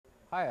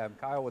Hi, I'm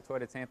Kyle with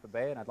Toyota Tampa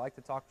Bay, and I'd like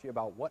to talk to you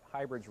about what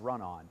hybrids run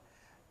on.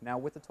 Now,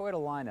 with the Toyota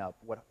lineup,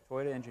 what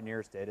Toyota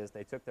engineers did is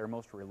they took their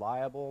most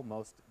reliable,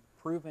 most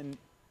proven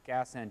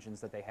gas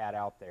engines that they had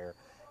out there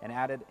and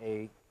added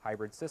a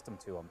hybrid system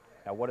to them.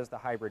 Now, what does the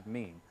hybrid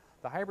mean?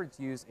 The hybrids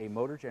use a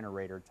motor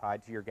generator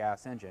tied to your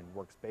gas engine.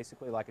 Works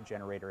basically like a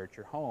generator at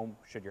your home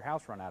should your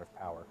house run out of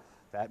power.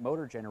 That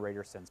motor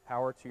generator sends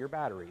power to your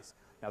batteries.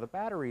 Now, the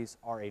batteries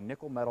are a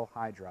nickel metal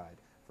hydride.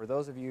 For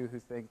those of you who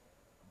think,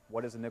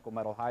 what is a nickel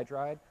metal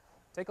hydride?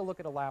 Take a look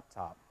at a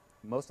laptop.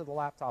 Most of the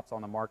laptops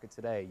on the market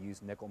today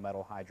use nickel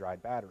metal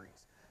hydride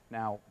batteries.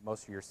 Now,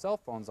 most of your cell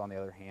phones, on the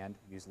other hand,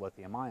 use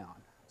lithium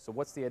ion. So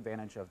what's the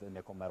advantage of the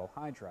nickel metal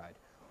hydride?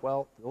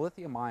 Well, the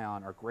lithium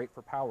ion are great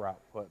for power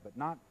output, but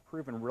not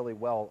proven really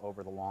well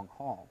over the long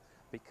haul.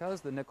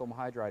 Because the nickel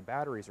hydride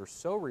batteries are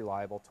so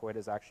reliable,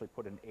 Toyota's actually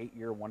put an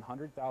 8-year,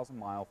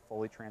 100,000-mile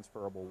fully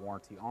transferable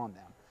warranty on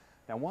them.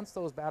 Now, once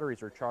those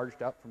batteries are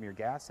charged up from your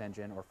gas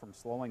engine or from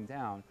slowing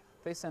down,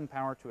 they send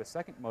power to a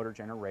second motor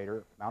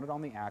generator mounted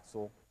on the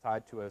axle,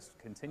 tied to a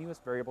continuous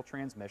variable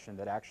transmission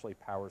that actually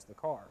powers the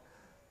car.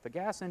 The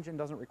gas engine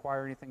doesn't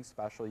require anything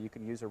special. You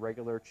can use a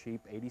regular cheap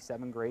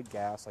 87 grade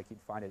gas like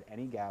you'd find at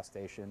any gas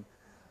station.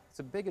 It's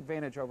a big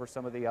advantage over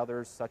some of the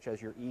others, such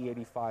as your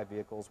E85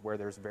 vehicles, where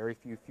there's very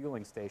few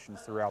fueling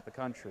stations throughout the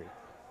country.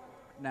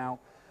 Now,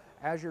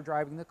 as you're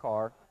driving the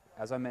car,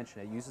 as I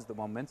mentioned, it uses the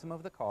momentum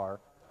of the car,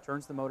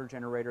 turns the motor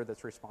generator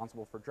that's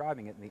responsible for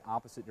driving it in the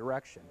opposite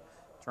direction.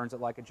 Turns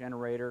it like a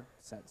generator,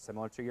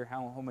 similar to your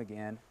home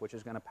again, which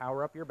is going to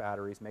power up your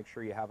batteries, make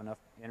sure you have enough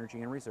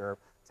energy in reserve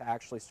to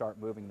actually start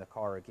moving the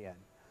car again.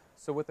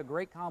 So with a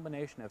great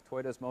combination of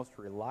Toyota's most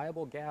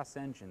reliable gas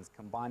engines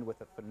combined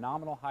with a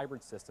phenomenal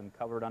hybrid system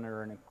covered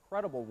under an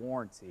incredible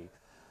warranty,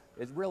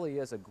 it really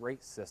is a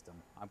great system.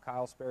 I'm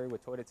Kyle Sperry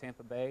with Toyota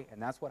Tampa Bay,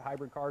 and that's what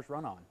hybrid cars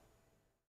run on.